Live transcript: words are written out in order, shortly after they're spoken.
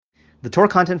The Torah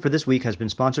content for this week has been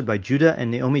sponsored by Judah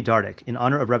and Naomi Dardick in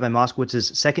honor of Rabbi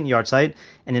Moskowitz's second yahrzeit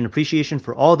and in appreciation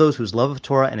for all those whose love of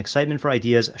Torah and excitement for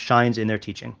ideas shines in their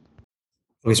teaching.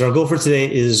 Okay, so our goal for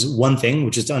today is one thing,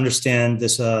 which is to understand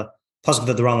this pasuk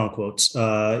that the Rambam quotes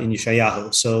in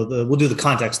Yeshayahu. So we'll do the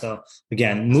context though.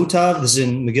 Again, Mutav, this is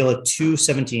in Megillah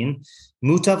 2:17.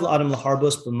 Mutav la'adam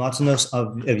laharbos b'matzanos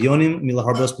of evyonim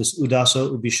milaharbos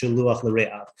b'sudaso ubishaluach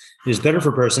l're'av. It is better for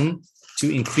a person to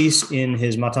increase in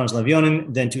his matanos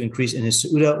l'evyonim than to increase in his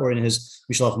suuda or in his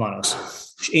mishalach manos.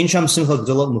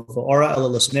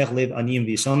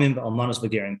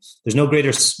 There's no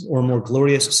greater or more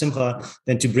glorious simcha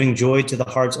than to bring joy to the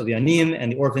hearts of the aniyim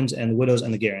and the orphans and the widows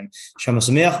and the gerim.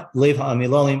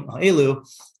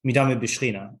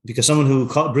 Because someone who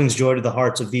brings joy to the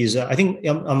hearts of these, I think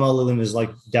Amalalim is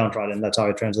like downtrodden. That's how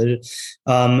I translated it.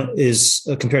 Is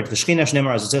compared to the Shechina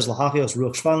Shnemar, as it says, "Lahachios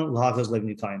ruach shvan, lahachios lev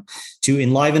nikayim," to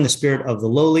enliven the spirit of the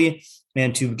lowly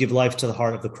and to give life to the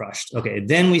heart of the crushed. Okay,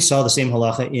 then we saw the same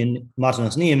halacha in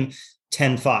Matanos Niyim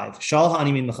 10:5. Shal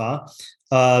ha'ani mimecha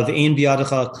v'ein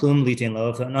biadacha klum litein lo.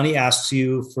 If an ani asks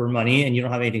you for money and you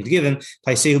don't have anything to give him,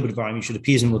 paisehu b'dvarim, you should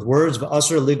appease him with words.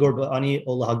 V'asur ligor b'ani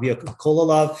o lahagbia kol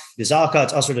alav v'zaka.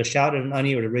 It's asur to shout at an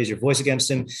ani or to raise your voice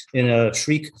against him in a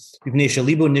shriek.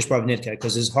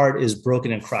 Because his heart is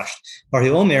broken and crushed. Bar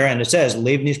Omer, and it says,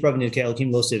 Lev nishbar v'nidkeh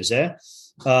elkim lo sivzeh.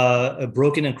 A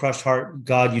broken and crushed heart,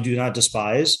 God, you do not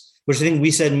despise, which I think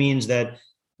we said means that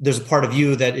there's a part of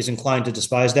you that is inclined to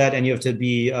despise that, and you have to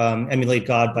be emulate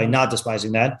God by not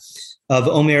despising that. Of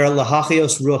Omer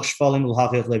lahachios ruach shvalim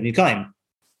lahachios lev nikayim.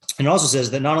 And it also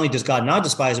says that not only does God not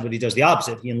despise it, but he does the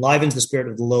opposite. He enlivens the spirit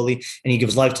of the lowly and he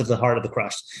gives life to the heart of the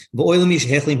crushed. Woe to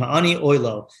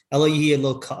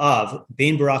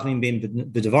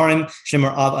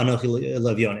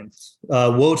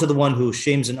the one who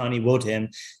shames an ani, woe to him,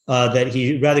 that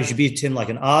he rather should be to him like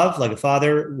an av, like a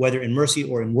father, whether in mercy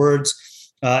or in words.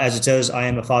 As it says, I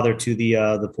am a father to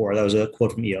the poor. That was a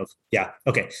quote from Eov. Yeah.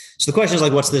 Okay. So the question is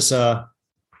like, what's this Vidami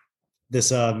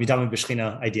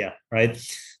B'Shechina idea, right?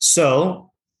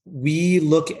 So we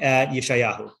look at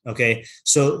Yeshayahu, okay?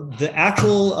 So the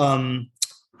actual,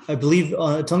 I believe,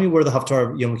 tell me where the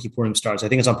Haftarah of Yom Kippurim starts. I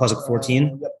think it's on Pasuk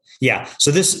 14. Yep. Yeah.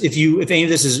 So this, if any of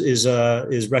this is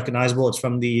recognizable, it's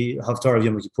from the Haftarah of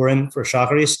Yom Kippurim for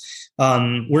Shacharis.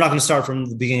 We're not going to start from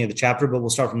the beginning of the chapter, but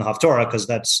we'll start from the Haftarah because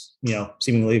that's,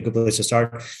 seemingly a good place to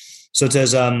start. So it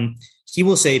says, he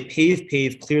will say,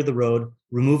 pave, clear the road,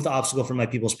 remove the obstacle from my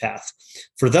people's path.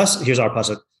 For thus, here's our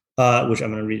pasuk, which I'm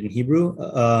going to read in Hebrew.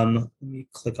 Let me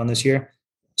click on this here.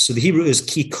 So the Hebrew is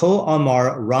Kiko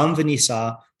Amar Ram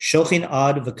Venisa Shochin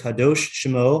Ad V'Kadosh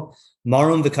Shemo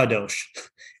Marum V'Kadosh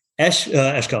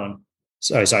Eshkon.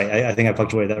 Sorry. I think I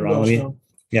punctuated that wrong. Hold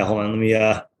on. Let me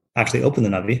actually open the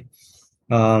Navi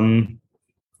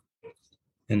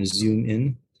and zoom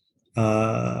in.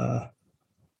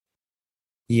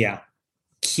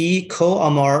 Ki ko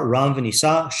amar ram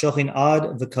v'nisa shochin ad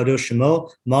v'kadosh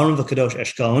shemo marum v'kadosh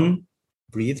eshkon.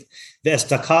 Breathe.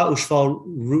 V'esdaka ushval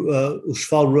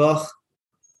ruach.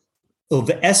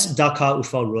 V'esdaka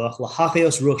ushval ruach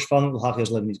lahachios ruach shvalim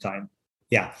lahachios lev nidkayim.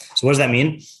 Yeah. So what does that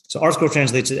mean? So ArtScroll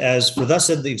translates it as, for thus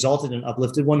said the exalted and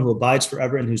uplifted one who abides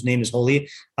forever and whose name is holy.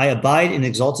 I abide in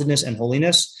exaltedness and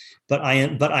holiness, but I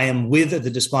am with the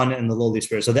despondent and the lowly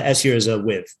spirit. So the S here is a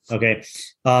with. Okay.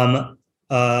 To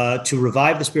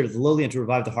revive the spirit of the lowly and to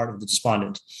revive the heart of the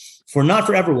despondent. For not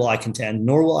forever will I contend,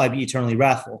 nor will I be eternally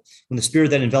wrathful, when the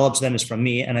spirit that envelops them is from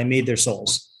me, and I made their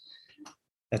souls.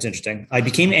 That's interesting. I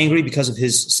became angry because of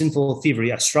his sinful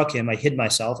thievery. I struck him, I hid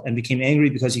myself, and became angry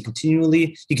because he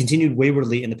continued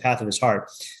waywardly in the path of his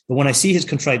heart. But when I see his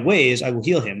contrite ways, I will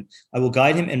heal him. I will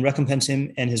guide him and recompense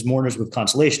him and his mourners with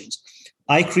consolations.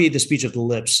 I create the speech of the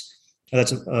lips.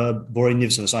 That's Bori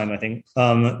Nivsavasayim, I think.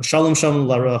 Shalom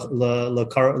l'rachok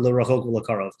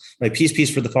l'karov. Right, peace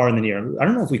for the far and the near. I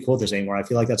don't know if we quote this anymore. I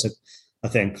feel like that's a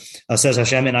thing. Says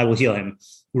Hashem, and I will heal him.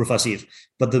 Urufasiv.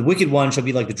 But the wicked one shall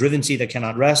be like the driven sea that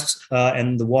cannot rest,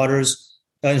 and the waters,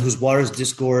 whose waters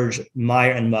disgorge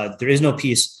mire and mud. There is no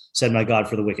peace, said my God,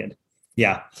 for the wicked.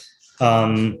 Yeah.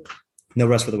 No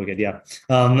rest for the wicked. Yeah.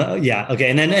 Okay.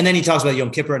 And then he talks about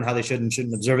Yom Kippur and how they should and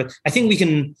shouldn't observe it. I think we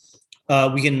can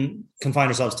confine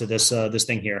ourselves to this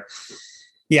thing here.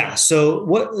 Yeah. So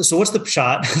what's the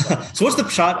pshat? So what's the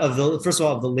pshat of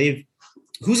the Lev?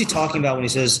 Who's he talking about when he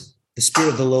says the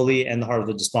spirit of the lowly and the heart of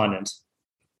the despondent?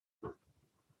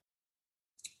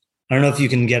 I don't know if you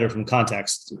can get it from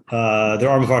context. There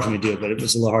are Mepharshim who do it, but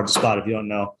it's a little hard to spot if you don't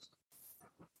know.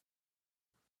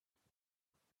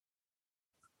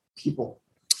 People.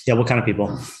 Yeah, what kind of people?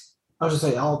 I was just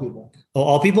saying all people. Oh,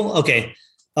 all people? Okay.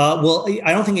 Well,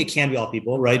 I don't think it can be all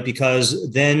people, right?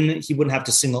 Because then he wouldn't have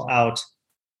to single out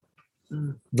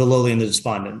the lowly and the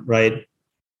despondent, right?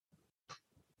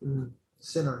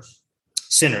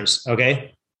 Sinners,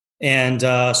 okay? And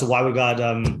so why would God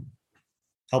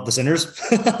help the sinners?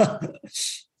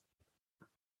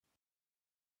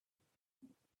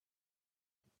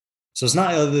 So it's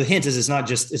not, the hint is it's not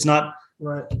just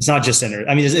sinners.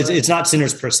 I mean, it's not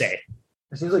sinners per se.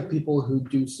 It seems like people who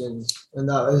do sins, and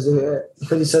that is it,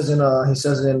 because he says in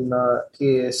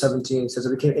PA 17, he says, I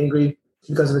became angry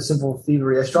because of his sinful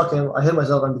thievery. I struck him, I hit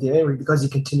myself, and became angry because he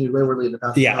continued waywardly in the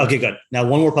path. Yeah, okay, good. Now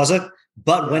one more pasuk.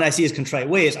 But when I see his contrite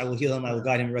ways, I will heal him, I will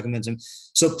guide him and recommend him.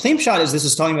 So plain shot is this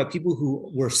is talking about people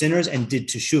who were sinners and did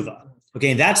teshuvah.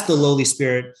 Okay, that's the lowly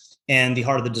spirit and the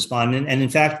heart of the despondent. And in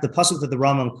fact, the pasuk that the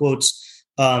Rambam quotes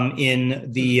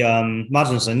in the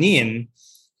Matanos Aniyim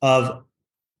of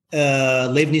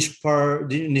Lev Nishprav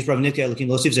Nitka Elokim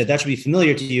Lo Sivzeh, that should be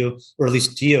familiar to you, or at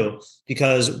least to you,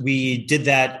 because we did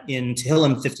that in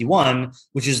Tehillim 51,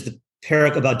 which is the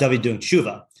parak about David doing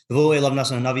teshuvah.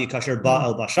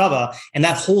 And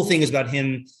that whole thing is about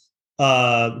him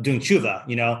doing tshuva,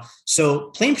 you know.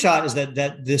 So plain shot is that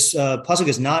this pasuk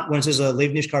is not, when it says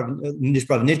Lev Nishprav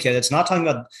Nitka, it's not talking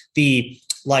about the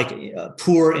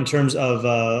poor in terms of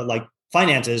like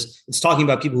finances. It's talking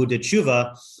about people who did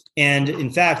tshuva. And in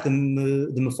fact, the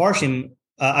Mefarshim,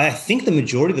 I think the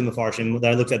majority of the Mefarshim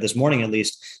that I looked at this morning, at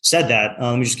least, said that.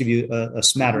 Let me just give you a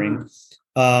smattering.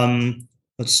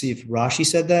 Let's see if Rashi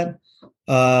said that.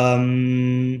 No,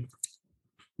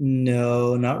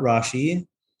 not Rashi.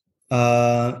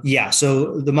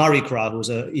 So the Marikra, who was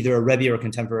either a Rebbe or a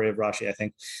contemporary of Rashi, I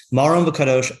think. Marom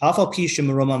v'kadosh, afal pi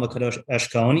shemaroman v'kadosh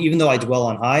eshkon, even though I dwell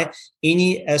on high,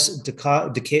 ini es daka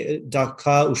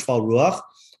ushfal ruach,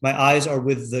 my eyes are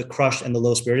with the crushed and the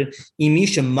low-spirited.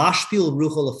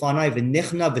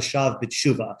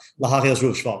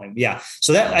 Yeah.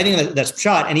 So that, I think that's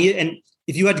pshat. And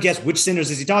if you had to guess which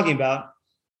sinners is he talking about?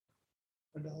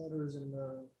 Idolaters and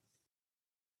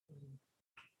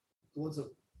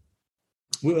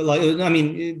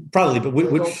probably, but which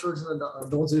the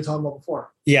ones that you're talking about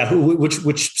before? Yeah,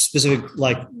 which specific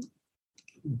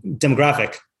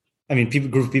demographic? I mean,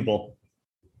 group of people.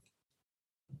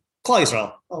 Klal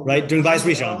Yisrael, right? During Bayis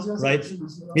Rishon, right?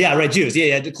 Yeah, right. Jews.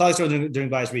 Yeah. Klal Yisrael during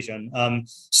Bayis Rishon.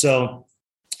 So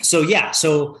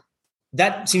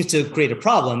that seems to create a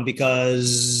problem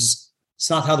because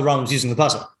it's not how the Rambam is using the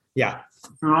pasuk. Yeah.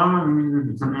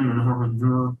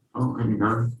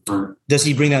 Does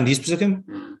he bring down these pesukim?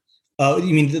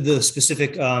 You mean the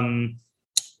specific?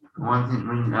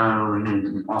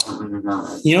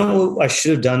 You know what I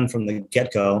should have done from the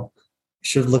get-go? I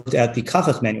should have looked at the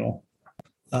Kafach manual.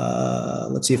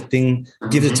 Let's see if Bing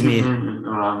gives it to me.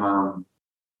 Hold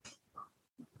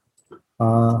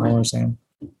on a second.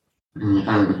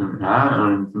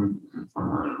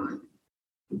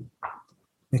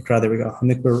 Mikra, there we go.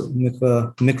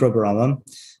 Mikra Baramam.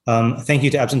 Thank you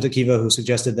to Absent Akiva, who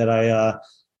suggested that I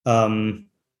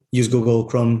use Google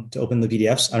Chrome to open the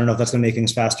PDFs. I don't know if that's going to make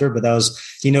things faster, but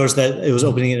he noticed that it was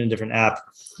opening it in a different app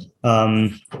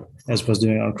as opposed to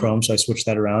doing it on Chrome, so I switched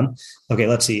that around. Okay,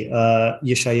 let's see.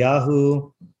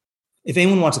 Yeshayahu. If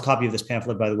anyone wants a copy of this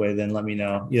pamphlet, by the way, then let me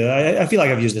know. Yeah, I feel like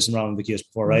I've used this in Rambam B'Kiyos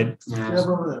before, right?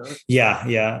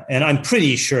 Yeah. And I'm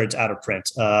pretty sure it's out of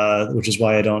print, which is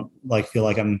why I don't feel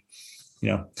like I'm,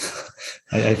 I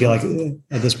feel like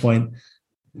at this point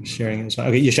I'm sharing this.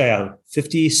 Okay, Yeshayahu,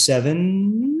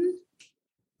 57.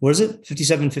 What is it?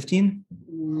 57:15?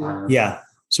 Yeah.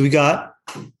 So we got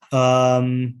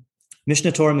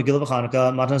Mishnah Torah, Megillah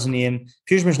V'Chanukah, Matanos Aniyim,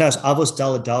 Pirush Mishnah, Avos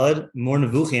Daled Daled, More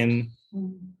Nevuchim.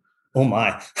 Oh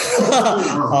my.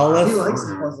 Aleph. He likes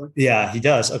it. Yeah, he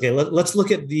does. Okay, let's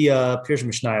look at the Pirush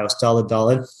Mishnayos, Daled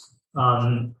Daled.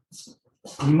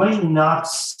 You might not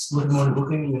look at More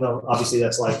Nevuchim, even though obviously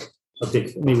that's like a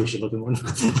big. Maybe we should look at More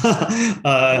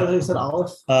Nevuchim. You said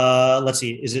Aleph? Let's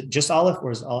see. Is it just Aleph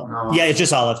or is Aleph? No. Yeah, it's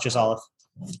just Aleph. Just Aleph.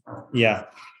 Yeah.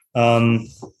 Daled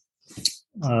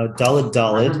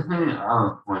Daled.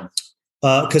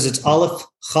 Because it's Aleph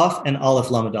Chaf and Aleph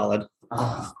Lamed Daled.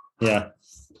 Yeah.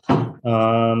 I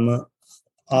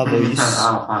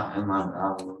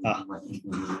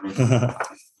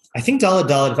think Daled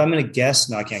Daled. If I'm going to guess,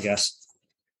 no, I can't guess.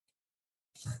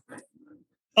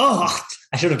 Oh,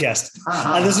 I should have guessed.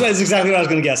 This is exactly what I was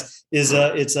going to guess.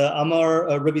 It's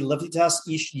Amar Rabbi Levitas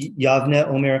Ish Yavne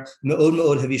Omer Meod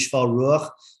Meod Havishval Ruach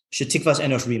Shetikvas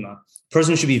Enosh Rima.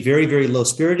 Person should be very, very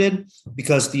low-spirited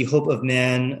because the hope of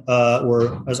man,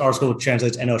 or as our school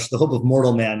translates Enosh, the hope of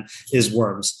mortal man is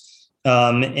worms.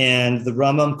 And the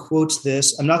Rambam quotes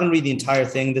this. I'm not going to read the entire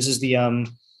thing. This is the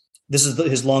this is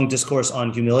his long discourse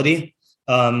on humility.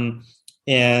 And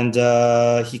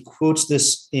he quotes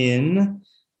this in,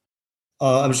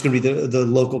 I'm just going to read the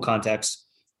local context.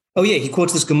 Oh yeah, he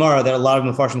quotes this Gemara that a lot of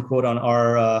Mefarshim quote on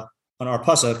our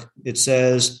pasuk. It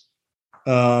says,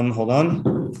 hold on.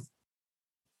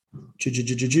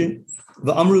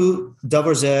 V'amru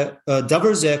davar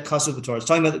zeh kasu b'Torah. It's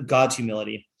talking about God's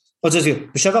humility. Oh, it says here,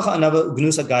 b'shevach anava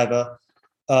ugnusa gaiva,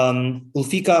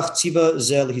 ulfikach tziva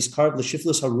zeh lehiskarv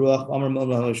l'shiflus haruach v'amr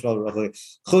mo'am ha'shval ruach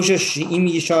choshesh she'im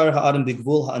yishar ha'adam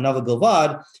b'gvul ha'anava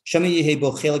bilvad shema yehei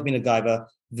bo chelik min ha'gaiva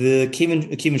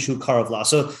v'kiven shu karav la.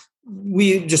 So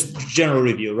we just general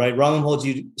review, right? Rambam holds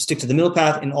you stick to the middle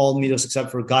path in all midos except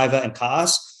for gaiva and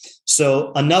kaas.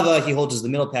 So anava he holds as the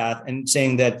middle path, and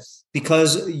saying that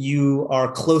because you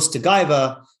are close to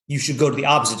gaiva, you should go to the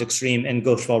opposite extreme and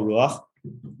go shval ruach.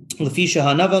 Lefisha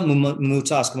hanava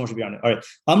mutas k'moshe b'yarnu. All right.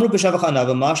 Amru b'shavach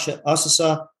hanava mash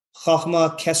asasa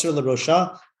chachma keser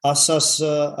l'rosha asas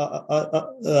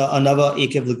anava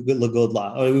ekev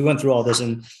l'godla. We went through all this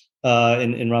in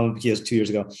Rambam Pekiyos 2 years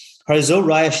ago. Harizo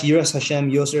rayash yiras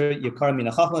Hashem yoser yakar min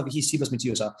hachma v'hi sibas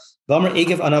mitziusa. V'amr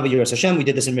ekev anava yiras Hashem. We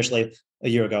did this in Mishlei a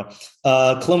year ago.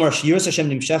 Klomar yiras Hashem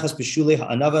nimshachas b'shulei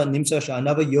ha'anava nimsa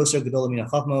sha'anava yoser gedola min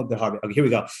hachma b'harbi. Okay, here we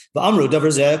go. V'amru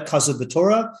davar zeh kasu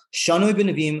b'Torah shanoi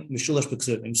b'nevim mishulash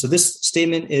b'ksuvim. So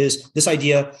this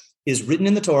idea is written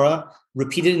in the Torah,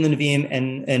 repeated in the Nevi'im,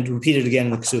 and repeated again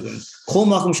in the Ksuvim. Kol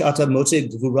makom she'ata motze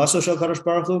gvuraso shel Kadosh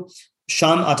Baruch Hu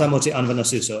sham ata motze anva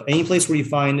nasuso. Any place where you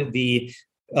find the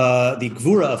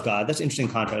gvura of God, that's an interesting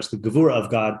contrast. The gvura of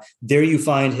God, there you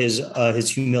find his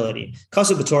humility.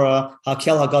 Kasu b'Torah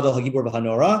hakel hagadol hagibor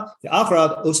v'hanora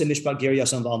v'achrav ose mishpat ger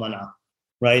yasam v'almana.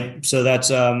 Right, so that's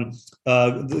God,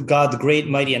 the great,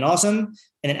 mighty, and awesome.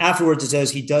 And then afterwards it says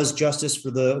he does justice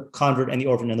for the convert and the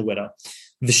orphan and the widow.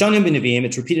 Vishanim b'Nevi'im,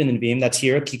 it's repeated in the Nevi'im. That's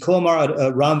here. Ki kol mar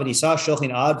ram v'nisa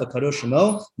shochin ad v'kadosh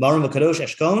shemo marim v'kadosh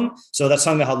eshkon. So that's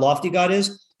talking about how lofty God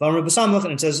is. V'amr b'samuch,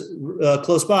 and it says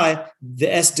close by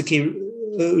v'es dekei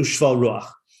ushval ruach.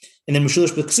 And then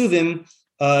Mishulish b'ksuvim,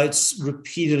 it's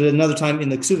repeated another time in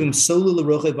the Ksuvim. Solu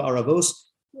l'roche ba'aravos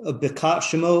b'kat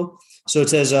shemo. So it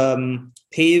says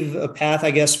pave a path, I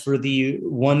guess, for the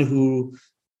one who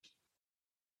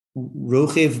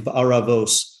rochev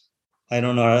ba'aravos. I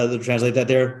don't know how to translate that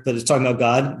there, but it's talking about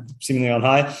God, seemingly on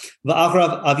high.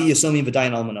 Va'achrav avi yasomi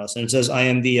v'dayin almanos, and it says, "I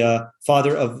am the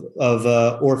father of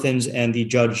orphans and the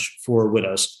judge for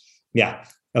widows." Yeah.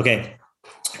 Okay.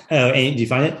 Do you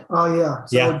find it? Oh yeah.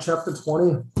 So in chapter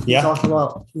 20, he talks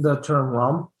about the term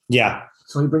ram. Yeah.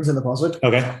 So he brings in the pasuk.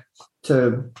 Okay.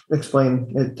 To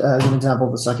explain it as an example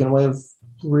of the second way of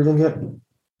reading it,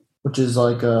 which is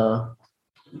like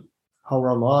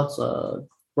Haramah, it's a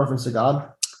reference to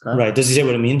God. Okay. Right. Does he say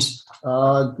what it means?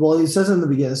 Well, he says in the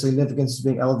beginning, the significance is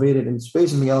being elevated in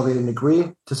space and being elevated in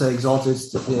degree, to say exalted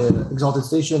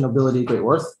station, nobility, great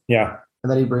worth. Yeah.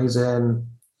 And then he brings in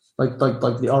like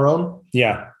the Aron.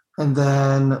 Yeah. And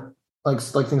then like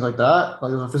things like that,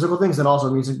 like those are physical things. And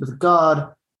also means with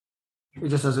God, it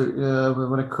just says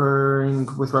when occurring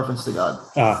with reference to God.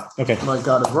 Okay. Like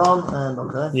God is wrong, and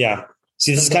okay. Yeah.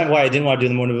 See, this is kind of why I didn't want to do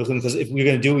the Morning Bukhim, because if we're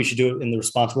going to do it, we should do it in the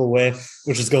responsible way,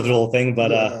 which is go through the whole thing. But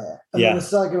then the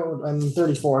second, and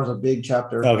 34 is a big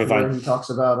chapter. Okay, fine. Where he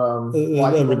talks about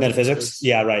metaphysics.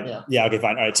 Yeah, right. Yeah, okay,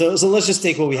 fine. All right. So let's just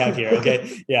take what we have here.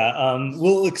 Okay.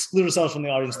 We'll exclude ourselves from the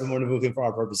audience of the Morning Bukhim for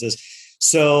our purposes.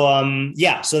 So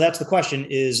so that's the question: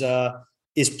 is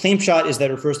plain pshat, is that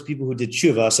refers to people who did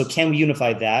tshuva? So can we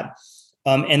unify that?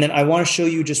 And then I want to show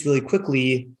you just really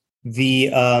quickly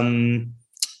the.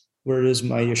 Where is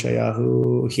my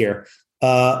Yeshayahu? Here.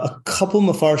 A couple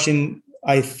Mefarshim,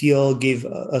 I feel, gave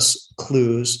us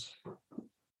clues.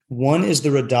 One is the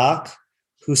Radak,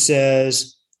 who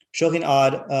says, Shochin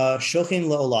ad, Shochin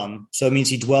la'olam. So it means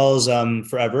he dwells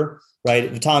forever,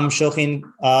 right? V'tam Shochin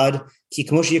ad, ki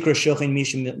k'mosh yikra Shochin mi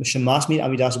shemasmid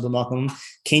amidasu b'makom,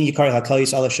 kein yikari hakal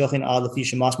yisala Shochin ad lefi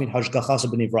shemasmid hashgachasa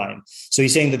b'nivrayim. So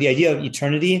he's saying that the idea of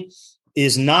eternity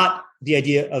is not the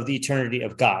idea of the eternity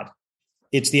of God.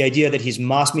 It's the idea that he's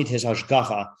masmid his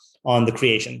hashgacha on the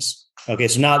creations. Okay,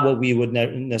 so not what we would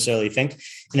necessarily think.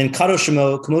 And then kadosh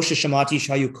shemo, kamosha shamati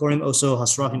shayu korim oso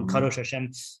hasrahim kadosh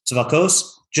Hashem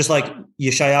tzvakos, just like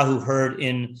Yeshayahu heard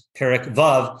in Perek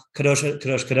Vav, kadosh,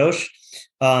 kadosh, kadosh,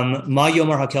 ma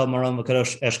yomar hakel maram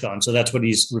kadosh eshkan. So that's what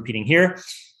he's repeating here.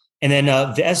 And then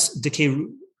v'es deke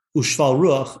ushval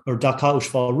ruach, or daka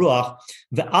ushval ruach,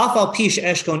 ve'afal pish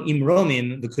eshkon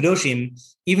imromim, the kadoshim,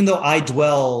 even though I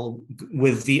dwell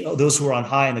with those who are on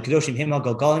high and the kadoshim, him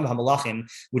galgalim hamalachim,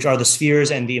 which are the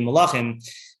spheres and the malachim,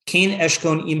 Kain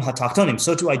eshkon im hatachtonim.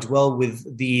 So too I dwell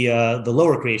with the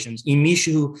lower creations.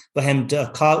 Imishu bahem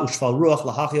daka ushval ruach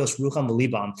lahachios rucham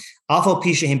v'libam. Afal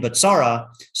pishahim batsara.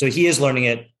 So he is learning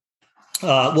it.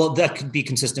 Well, that could be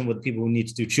consistent with people who need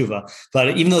to do tshuva.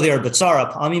 But even though they are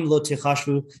batzara, pa'amim lo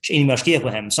techashvu she'ini mashkiach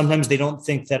lehem. Sometimes they don't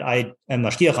think that I am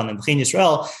mashkiach on them. B'chein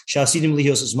Yisrael she'asidim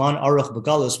lihios zman aruch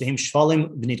begalus v'hem shvalim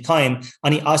b'nitkaim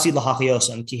ani asid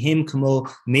lahachiyosam kihim kamo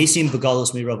mesim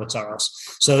begalus mirav batzaros.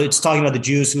 So it's talking about the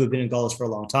Jews who have been in galus for a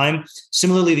long time.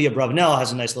 Similarly, the Abravanel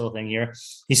has a nice little thing here.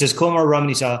 He says, Komar Ram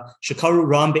Nisa shekaru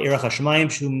ram be'erach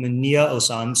hashemayim shu mania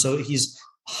osam. So he's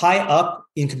high up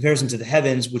in comparison to the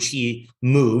heavens, which he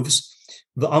moves.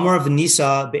 The Amar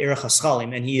V'nisa be'erach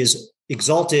haschalim, and he is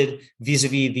exalted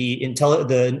vis-a-vis the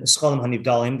Schalim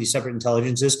Hanivdalim, the separate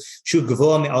intelligences, Shu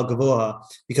Gavoa me'al Gavoa,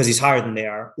 because he's higher than they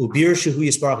are. Ubir Shehu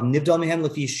Yisbarach Nivdal mehem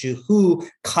lefi Shehu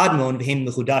Kadmon v'hem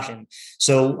mechudashim.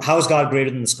 So how is God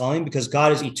greater than the Schalim? Because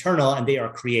God is eternal and they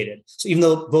are created. So even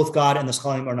though both God and the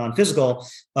Schalim are non-physical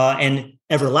and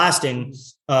everlasting,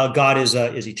 God is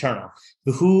eternal.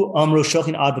 V'hu amro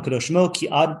shochin ad b'kadoshmo ki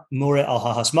ad more al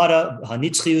hahasmada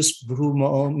hanitzchius v'hu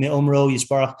me'omro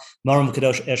yisbarach maram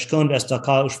v'kadosh eshkon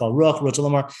v'estaka ushval ruach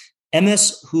rotzolomar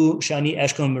emes hu shani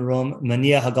eshkon merom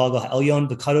mania hagalgal ha'elyon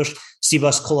b'kadosh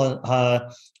sibas kol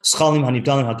ha-schalim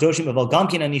hanivdalim ha'kadoshim aval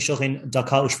gamkin ani shochin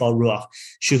daka ushval ruach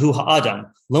shehu ha'adam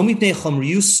lo mipnei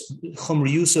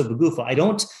chomriuso v'gufa.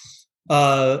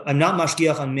 I'm not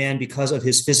mashgiach on man because of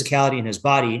his physicality and his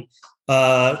body,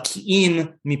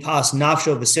 ki'in mipas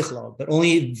nafsho v'sichlo, but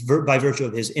only by virtue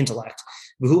of his intellect.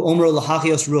 V'hu omro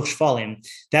lahachios ruach shvalim.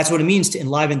 That's what it means to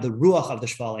enliven the ruach of the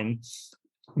shvalim,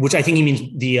 which I think he means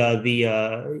the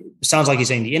sounds like he's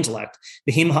saying the intellect.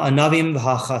 V'him ha'anavim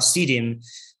v'hachasidim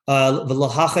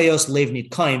v'lahachios lev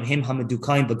nitkaim him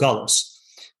hamadukaim b'galos.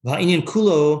 V'ha'inyan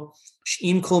kulo.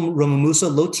 And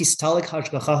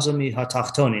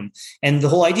the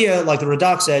whole idea, like the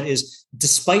Radak said, is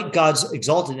despite God's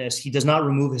exaltedness, he does not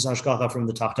remove his hashgacha from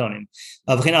the tachtonim.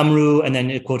 And then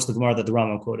it quotes the Gemara that the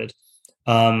Rambam quoted.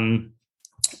 And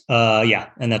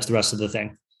that's the rest of the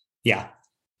thing. Yeah.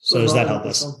 So does that help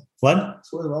us? What?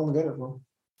 So where did the Rambam get it from?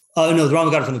 No, the Rambam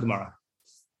got it from the Gemara.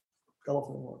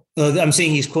 I'm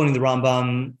saying he's quoting the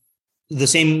Rambam, the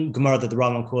same Gemara that the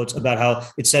Rambam quotes about how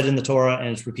it's said in the Torah and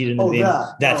it's repeated in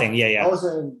the that thing. Yeah. I was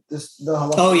saying this.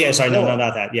 Sorry, no,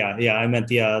 not that. Yeah. I meant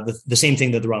the same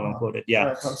thing that the Rambam quoted. Yeah.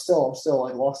 Right, I'm still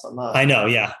like lost on that. I know.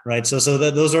 Yeah. Right. So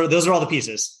those are all the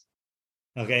pieces.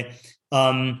 Okay.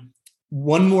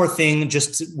 One more thing,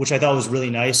 just which I thought was really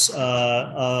nice.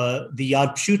 The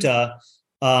Yad Pshuta.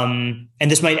 And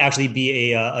this might actually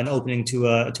be an opening to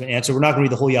an answer. We're not going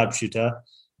to read the whole Yad Pshuta,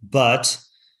 but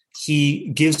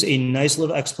he gives a nice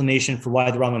little explanation for why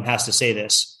the Rambam has to say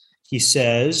this. He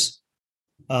says,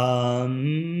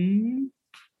 Tachlis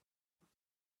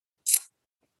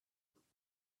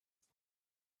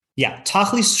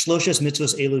shloshes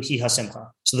mitzvos elu hi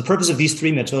hasimcha. So the purpose of these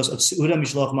three mitzvos of Seuda,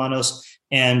 Mishloach Manos,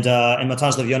 and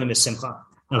Matanos Levyonim is simcha.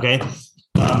 Okay.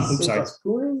 Sorry.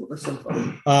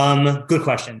 Good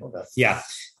question. Okay. Yeah.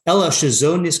 Ella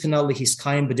shezo niskana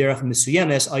lehiskayim b'derech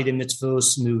misuyemes aydem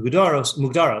mitzvos mugdaros.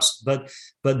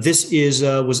 But this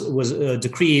was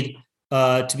decreed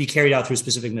to be carried out through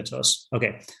specific mitzvos.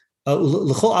 Okay.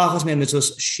 L'chol achos me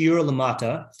mitzvos shir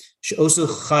lamata she'osu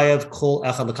chayav kol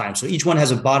echad l'kayim. So each one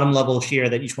has a bottom level share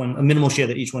that each one, a minimal share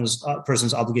that each one's person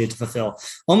is obligated to fulfill.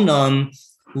 Omnam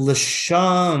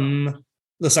l'shem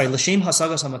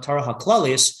hasagas hamatara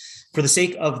haklalis. For the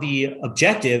sake of the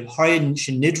objective,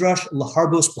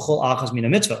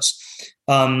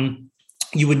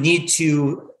 you would need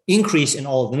to increase in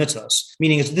all of the mitzvahs,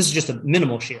 meaning this is just a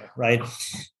minimal share, right?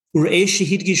 And note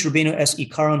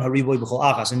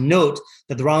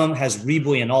that the Rambam has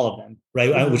riboy in all of them,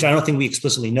 right? Which I don't think we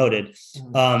explicitly noted.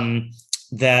 That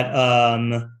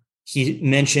he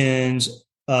mentions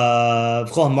and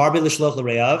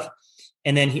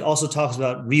then he also talks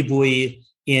about riboy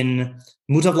in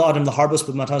Mutav la'adam laharbos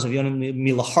b'matanos avyonim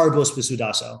milaharbos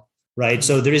b'sudaso, right?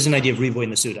 So there is an idea of riboy in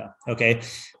the Suda, okay?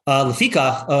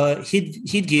 Lefika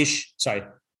hidgish,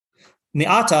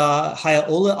 me'ata haya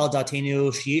ola al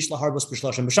datenu sheyesh laharbos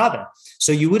b'shloshim b'shabbat.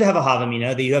 So you would have a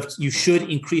havamina that you should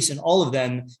increase in all of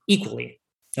them equally.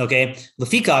 Okay,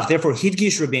 Lefikach, therefore,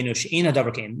 Hidgish Rabbeinu she'ein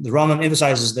hadavar kain. The Rambam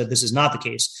emphasizes that this is not the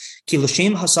case. Ki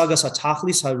l'shem hasagas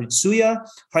hatachlis haritzuya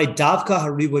hari davka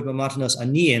hariboy b'matanos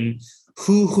aniyim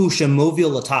hu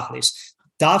shemovil latachlis.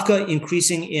 Davka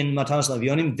increasing in matanos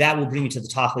lavyonim, that will bring you to the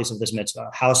tachlis of this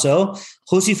mitzvah. How so?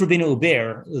 Hosif Rabbeinu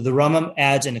Uber, the Rambam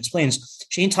adds and explains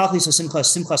she'ein tachlis hasimchas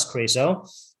simchas kreso.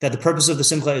 that the purpose of the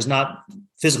simcha is not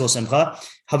physical simcha.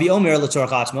 Havi omer l'tzorach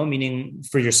atzmo, meaning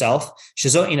for yourself.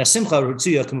 Shezo ina simcha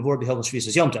rutzuya k'mavor b'hilchos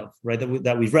shvisas yom tov, right?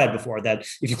 That we've read before. That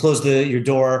if you close your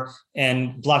door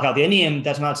and block out the aniyim,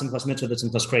 that's not simchas mitzvah, that's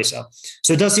simchas kresa.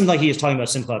 So it does seem like he is talking about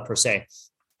simcha per se.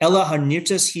 Ella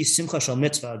harnirtas he simcha shel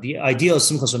mitzvah. The ideal is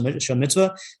simcha shel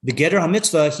mitzvah. Begeder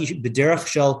ha-mitzvah he b'derech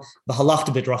shel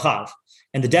b'halachta b'drachav.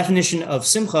 And the definition of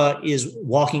simcha is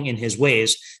walking in his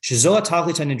ways. In one of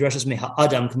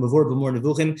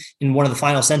the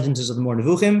final sentences of the Mor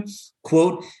Nevuchim,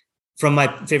 quote, from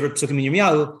my favorite psukim in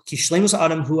Yirmiyahu, Ki shleimus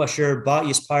ha'adam hu asher ba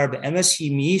yispar be'emes hi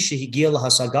mi shehigia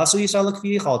lahasagasu yisar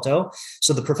l'kvi yichalto.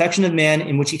 So the perfection of man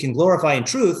in which he can glorify in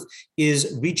truth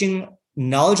is reaching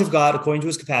knowledge of God according to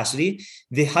his capacity.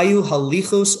 V'hayu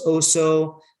halichos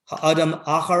oso ha'adam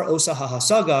achar osa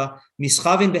hahasaga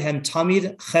mischavin behem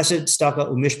tamid chesed staka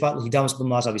umishpat l'hidamus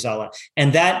b'maz avisala.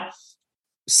 And that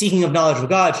seeking of knowledge of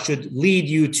God should lead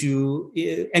you to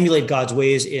emulate God's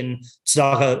ways in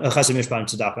tzedakah, chesed, mishpat, and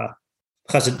tzedakah.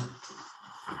 Chesed,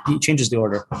 he changes the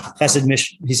order. Chesed,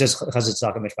 he says chesed,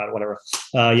 tzedakah, mishpat, whatever.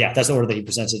 That's the order that he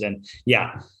presents it in.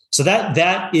 Yeah. So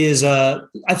that is,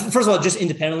 first of all, just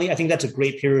independently, I think that's a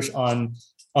great pirush on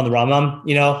the Rambam,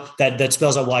 that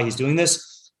spells out why he's doing this.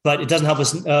 But it doesn't help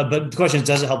us. But the question is,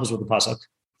 does it help us with the pasuk?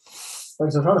 I'm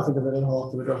trying to think of it in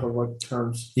what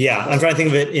terms. Yeah, I'm trying to think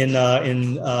of it in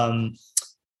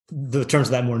the terms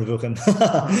of that Mor Nevuchim.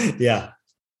 Yeah.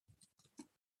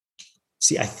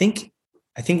 See, I think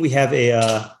we have a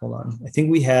hold on. I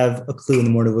think we have a clue in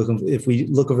the Mor Nevuchim if we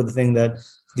look over the thing that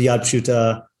the Yad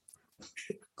Pshuta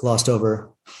glossed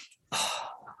over.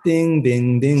 Bing,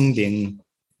 bing, bing, bing.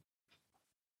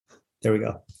 There we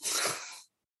go.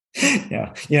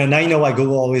 Yeah. Now you know why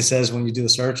Google always says when you do a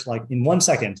search, like in 1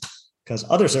 second, because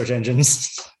other search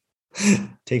engines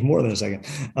take more than a second.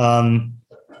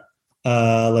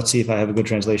 Let's see if I have a good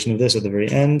translation of this at the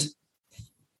very end.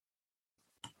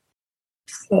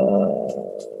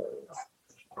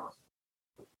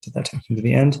 Did that take me to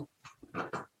the end?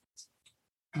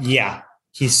 Yeah.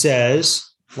 He says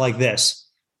like this.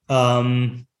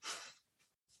 Translated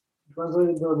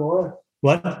the more.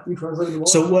 What?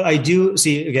 So what I do,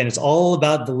 see, again, it's all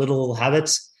about the little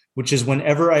habits, which is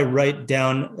whenever I write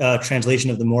down a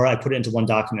translation of the Mora, I put it into one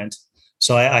document.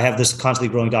 So I have this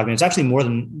constantly growing document. It's actually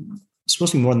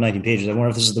supposed to be more than 19 pages. I wonder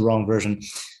if this is the wrong version.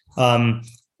 And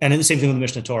then the same thing with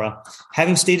Mishnah Torah.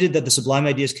 Having stated that the sublime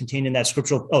ideas contained in that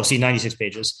scriptural, 96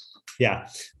 pages. Yeah.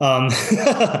 Having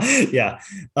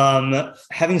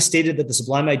stated that the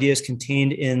sublime ideas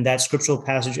contained in that scriptural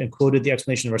passage and quoted the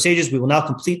explanation of our sages, we will now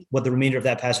complete what the remainder of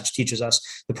that passage teaches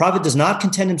us. The prophet does not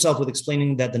content himself with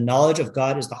explaining that the knowledge of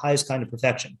God is the highest kind of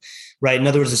perfection, right? In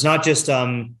other words, it's not just,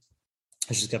 I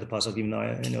just got the pasuk, even though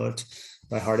I know it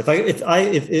by heart.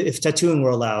 If tattooing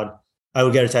were allowed, I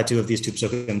would get a tattoo of these two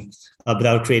psukim, but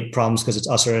that would create problems because it's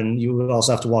usher, and you would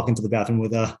also have to walk into the bathroom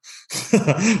with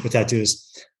with tattoos.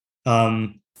 That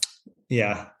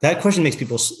question makes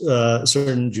people,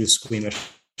 certain Jews, squeamish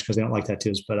because they don't like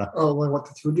tattoos. But what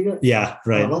tattoo would you get? Yeah,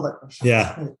 right. I love that question.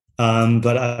 Yeah,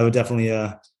 but I would definitely,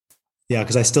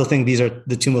 because I still think these are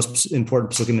the two most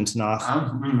important psukim in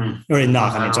Tanakh, or in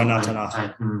Nach. I mean, sorry, not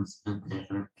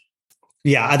Tanakh.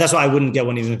 Yeah, that's why I wouldn't get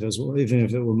one even if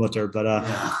it were mutter. But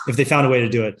if they found a way to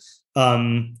do it,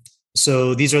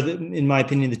 so these are, in my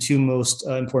opinion, the two most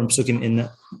important psukim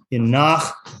in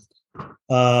Nach.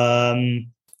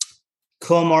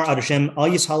 Komar Adashem Al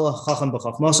Yishala Chacham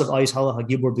B'Chachmasav Al Yishala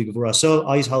Hagibur B'Gevuraso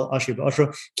Al Yishala Ashir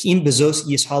B'Ashro Kim Bezos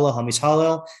Yishala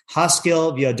Hamishalel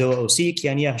Haskel V'Yado Osi Ki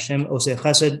Ani Hashem Oseh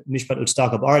Chesed Mishpat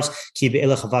Utztaka B'Arz Ki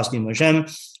Be'elech Havaskim Hashem.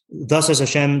 Thus says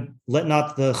Hashem, let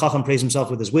not the Chacham praise himself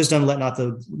with his wisdom, let not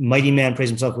the mighty man praise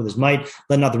himself with his might,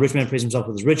 let not the rich man praise himself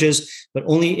with his riches, but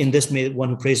only in this may one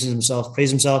who praises himself praise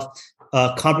himself.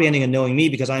 Comprehending and knowing me,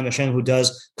 because I am Hashem who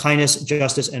does kindness,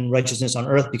 justice, and righteousness on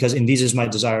earth, because in these is my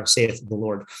desire, saith the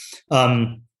Lord.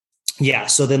 So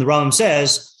then the Rambam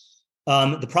says,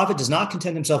 the prophet does not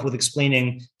content himself with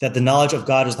explaining that the knowledge of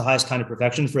God is the highest kind of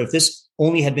perfection, for if this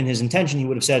only had been his intention, he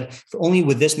would have said, for only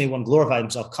with this may one glorify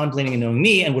himself, contemplating and knowing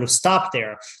me, and would have stopped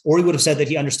there. Or he would have said that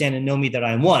he understand and know me, that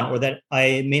I am one, or that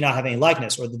I may not have any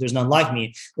likeness, or that there's none like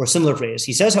me, or a similar phrase.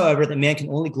 He says, however, that man can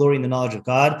only glory in the knowledge of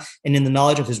God and in the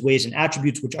knowledge of his ways and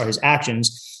attributes, which are his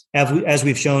actions, as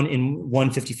we've shown in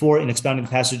 154 in expounding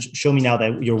the passage, show me now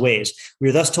that your ways. We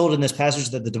are thus told in this passage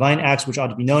that the divine acts which ought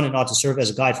to be known and ought to serve as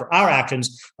a guide for our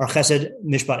actions are chesed,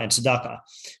 mishpat, and tzedakah.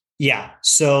 Yeah.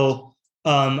 So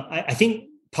I think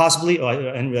possibly, I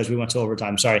didn't realize we went to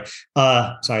overtime. Sorry.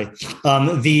 I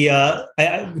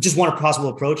just one possible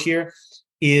approach here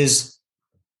is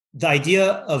the idea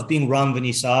of being Ram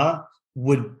V'Nisa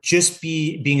would just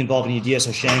be being involved in Yedias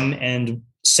Hashem and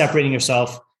separating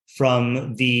yourself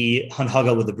from the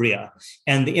Hanhaga with the Bria.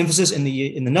 And the emphasis in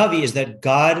the Navi is that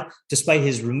God, despite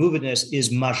his removedness, is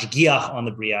mashgiach on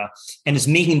the Bria, and is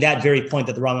making that very point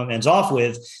that the Rambam ends off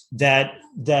with, that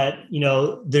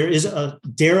there is a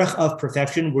derech of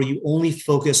perfection where you only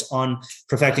focus on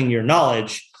perfecting your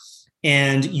knowledge,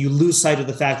 and you lose sight of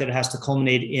the fact that it has to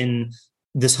culminate in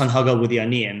this Hanhaga with the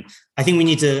Aniyim. I think we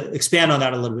need to expand on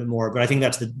that a little bit more, but I think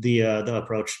that's the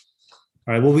approach.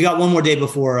 All right. Well, we got one more day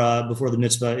before the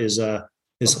mitzvah is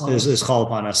called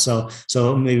upon us. So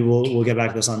maybe we'll get back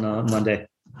to this on Monday.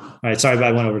 All right. Sorry,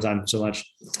 I went over time so much.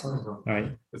 All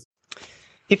right.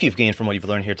 If you've gained from what you've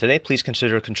learned here today, please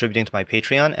consider contributing to my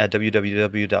Patreon at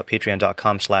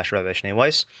www.patreon.com/Rabbi Shnei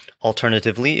Weiss.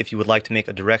 Alternatively, if you would like to make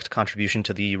a direct contribution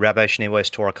to the Rabbi Shnei Weiss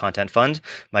Torah Content Fund,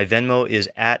 my Venmo is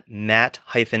at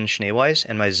Matt-Shnei Weiss,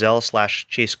 and my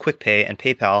Zelle/Chase QuickPay and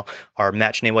PayPal are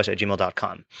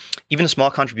mattschneiweiss@gmail.com. Even a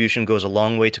small contribution goes a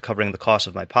long way to covering the cost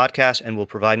of my podcast and will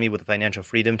provide me with the financial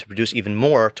freedom to produce even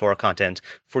more Torah content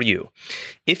for you.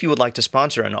 If you would like to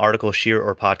sponsor an article, shir,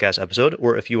 or podcast episode,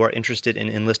 or if you are interested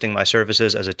in enlisting my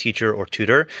services as a teacher or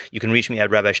tutor, you can reach me at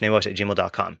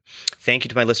rabbischneiweiss@gmail.com. Thank you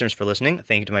to my listeners for listening.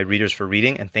 Thank you to my readers for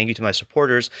reading. And thank you to my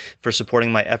supporters for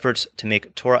supporting my efforts to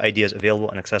make Torah ideas available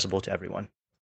and accessible to everyone.